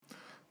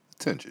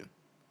Attention.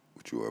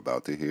 What you are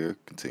about to hear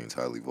contains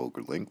highly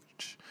vulgar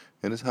language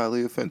and is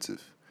highly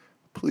offensive.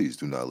 Please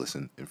do not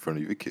listen in front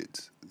of your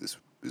kids. This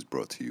is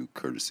brought to you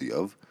courtesy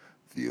of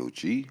the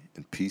OG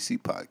and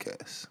PC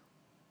Podcasts.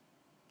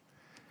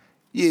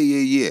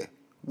 Yeah.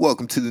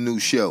 Welcome to the new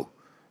show.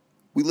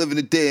 We live in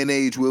a day and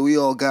age where we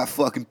all got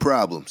fucking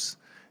problems.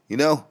 You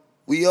know?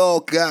 We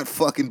all got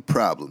fucking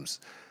problems.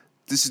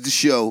 This is the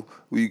show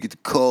where you get to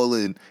call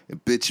in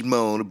and bitch and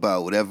moan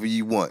about whatever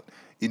you want.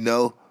 You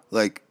know?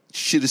 Like,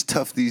 shit is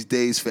tough these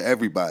days for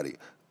everybody.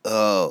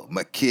 Oh,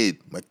 my kid,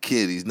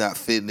 he's not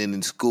fitting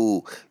in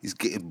school. He's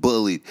getting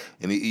bullied,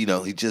 and he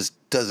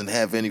just doesn't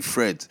have any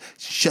friends.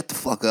 Shut the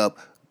fuck up.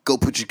 Go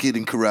put your kid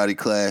in karate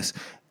class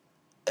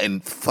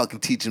and fucking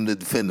teach him to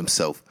defend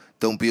himself.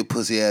 Don't be a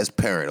pussy-ass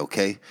parent,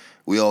 okay?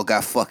 We all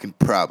got fucking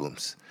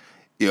problems.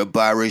 You're a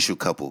biracial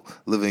couple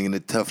living in a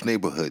tough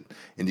neighborhood,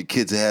 and your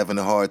kids are having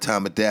a hard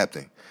time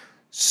adapting.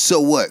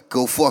 So what?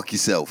 Go fuck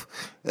yourself.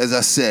 As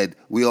I said,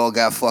 we all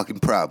got fucking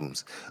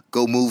problems.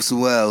 Go move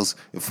somewhere else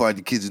and find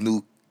your kids a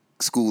new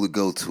school to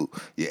go to,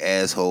 you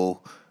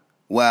asshole.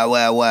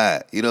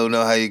 Why? You don't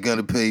know how you're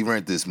gonna pay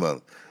rent this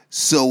month.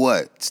 So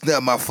what? It's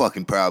not my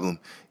fucking problem.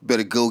 You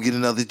better go get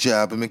another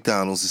job at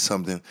McDonald's or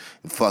something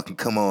and fucking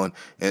come on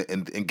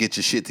and get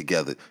your shit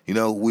together. You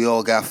know, we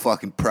all got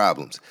fucking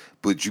problems.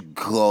 But you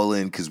call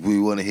in because we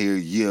want to hear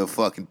your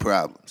fucking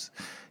problems.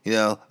 You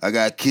know, I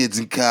got kids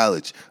in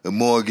college, a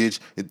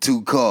mortgage, and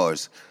 2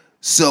 cars.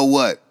 So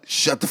what?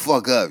 Shut the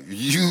fuck up.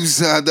 You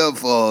signed up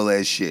for all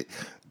that shit.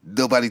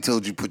 Nobody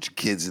told you put your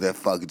kids in that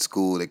fucking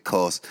school that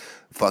costs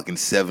fucking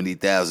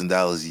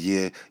 $70,000 a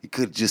year. You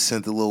could have just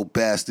sent the little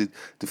bastard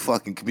to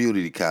fucking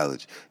community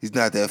college. He's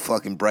not that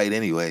fucking bright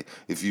anyway,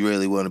 if you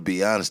really want to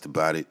be honest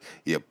about it,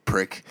 you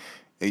prick.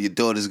 And your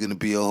daughter's going to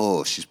be a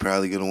whore. She's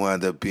probably going to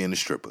wind up being a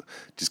stripper.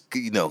 Just,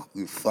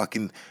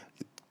 fucking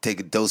take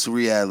a dose of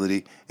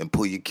reality and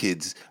pull your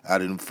kids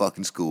out of them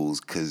fucking schools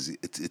because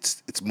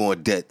it's more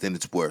debt than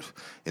it's worth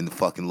in the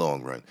fucking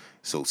long run.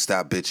 So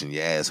stop bitching,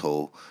 you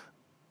asshole.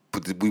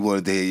 But we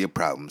wanted to hear your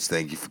problems.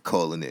 Thank you for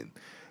calling in.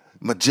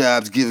 My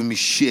job's giving me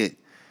shit.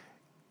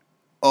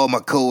 All my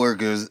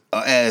coworkers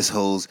are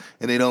assholes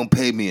and they don't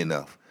pay me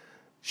enough.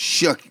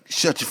 Shut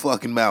your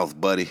fucking mouth,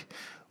 buddy.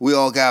 We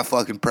all got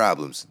fucking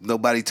problems.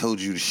 Nobody told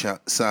you to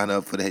sign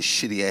up for that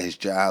shitty-ass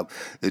job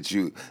that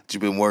you've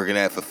been working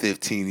at for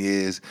 15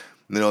 years.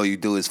 And then all you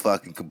do is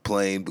fucking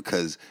complain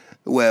because,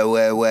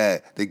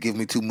 they give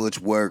me too much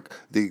work.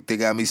 They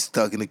got me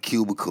stuck in a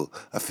cubicle.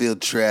 I feel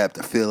trapped.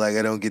 I feel like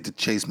I don't get to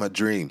chase my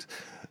dreams.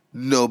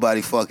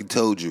 Nobody fucking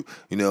told you,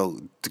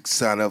 to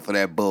sign up for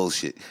that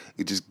bullshit.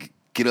 You just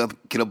get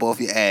up off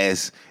your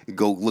ass and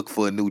go look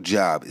for a new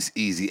job. It's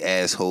easy,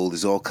 asshole.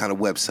 There's all kind of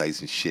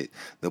websites and shit.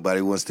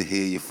 Nobody wants to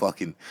hear you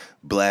fucking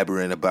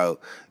blabbering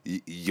about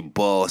your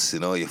boss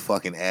and all your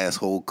fucking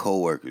asshole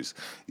coworkers.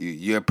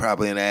 You're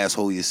probably an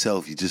asshole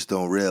yourself. You just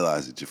don't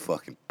realize it, you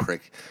fucking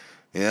prick.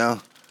 You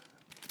know?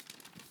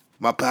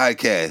 My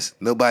podcast,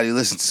 nobody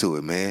listens to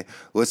it, man.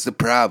 What's the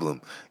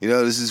problem?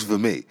 This is for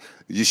me.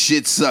 Your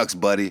shit sucks,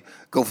 buddy.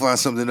 Go find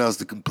something else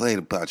to complain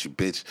about, you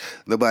bitch.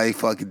 Nobody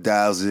fucking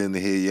dials in to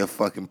hear your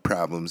fucking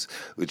problems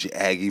with your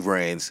Aggie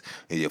rants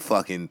and your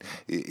fucking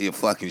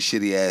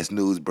shitty-ass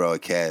news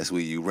broadcast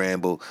where you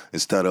ramble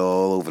and stutter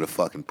all over the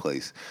fucking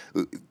place.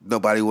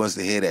 Nobody wants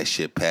to hear that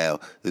shit,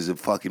 pal. There's a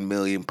fucking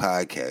million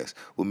podcasts.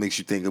 What makes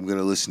you think I'm going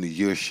to listen to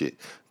your shit?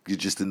 You're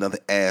just another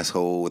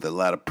asshole with a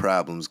lot of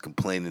problems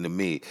complaining to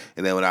me.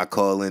 And then when I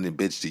call in and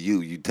bitch to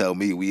you, you tell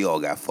me we all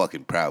got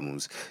fucking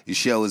problems. Your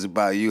show is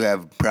about you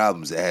having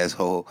problems,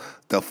 asshole.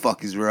 The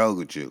fuck is wrong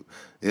with you?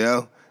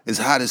 It's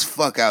hot as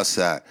fuck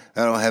outside.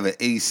 I don't have an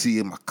AC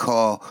in my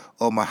car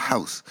or my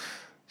house.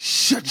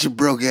 Shut your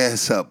broke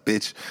ass up,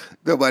 bitch.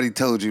 Nobody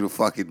told you to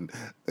fucking,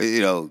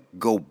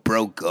 go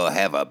broke or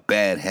have a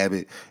bad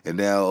habit. And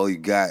now all you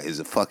got is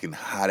a fucking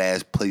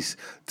hot-ass place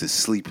to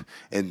sleep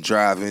and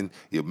drive in.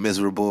 You're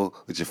miserable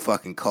with your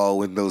fucking car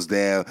windows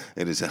down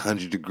and it's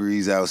 100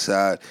 degrees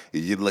outside.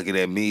 And you're looking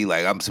at me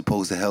like I'm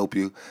supposed to help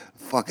you.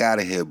 Fuck out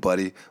of here,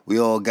 buddy. We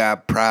all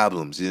got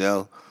problems,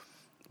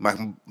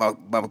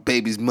 My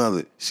baby's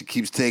mother, she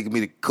keeps taking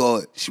me to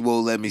court. She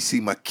won't let me see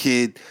my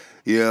kid,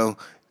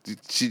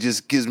 She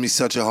just gives me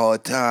such a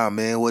hard time,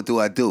 man. What do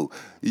I do?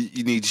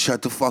 You need to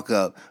shut the fuck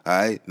up, all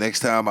right? Next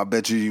time, I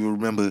bet you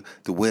remember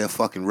to wear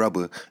fucking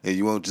rubber and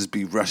you won't just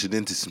be rushing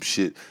into some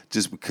shit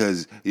just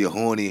because you're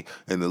horny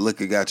and the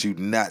liquor got you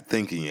not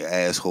thinking, you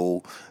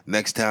asshole.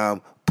 Next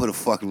time, put a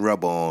fucking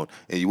rubber on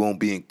and you won't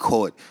be in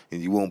court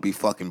and you won't be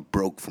fucking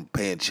broke from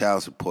paying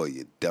child support,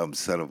 you dumb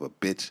son of a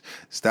bitch.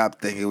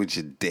 Stop thinking with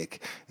your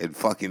dick and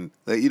fucking,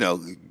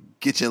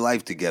 get your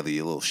life together,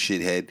 you little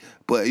shithead.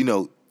 But,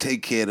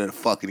 take care of the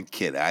fucking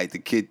kid, all right? The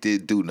kid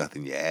didn't do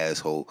nothing, you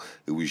asshole.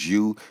 It was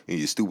you and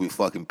your stupid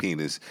fucking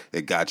penis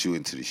that got you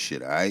into this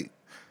shit, all right?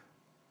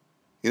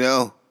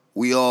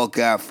 We all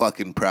got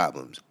fucking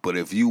problems. But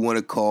if you want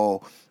to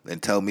call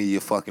and tell me your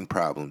fucking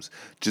problems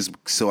just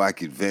so I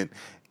could vent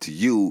to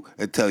you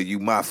and tell you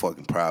my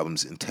fucking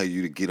problems and tell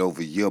you to get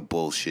over your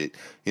bullshit,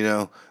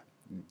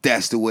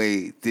 that's the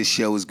way this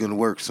show is gonna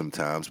work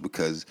sometimes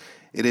because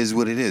it is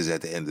what it is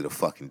at the end of the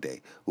fucking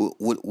day.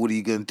 What are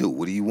you gonna do?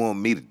 What do you want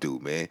me to do,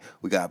 man?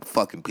 We got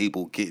fucking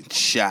people getting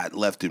shot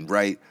left and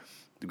right.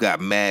 We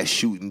got mass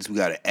shootings. We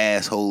got an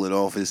asshole in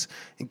office.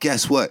 And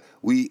guess what?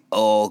 We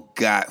all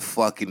got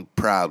fucking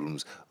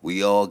problems.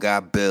 We all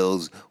got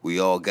bills. We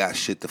all got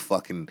shit to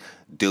fucking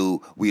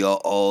do. We are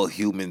all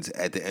humans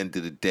at the end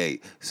of the day.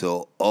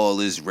 So all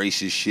this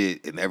racist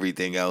shit and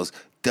everything else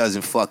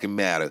doesn't fucking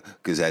matter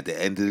because at the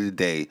end of the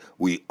day,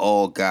 we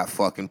all got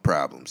fucking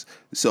problems.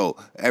 So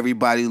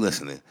everybody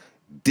listening,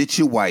 ditch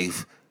your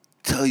wife,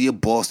 tell your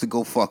boss to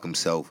go fuck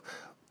himself,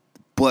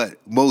 but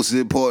most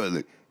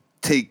importantly,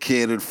 take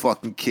care of the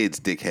fucking kids,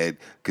 dickhead,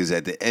 because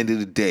at the end of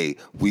the day,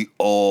 we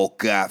all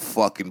got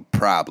fucking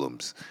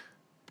problems.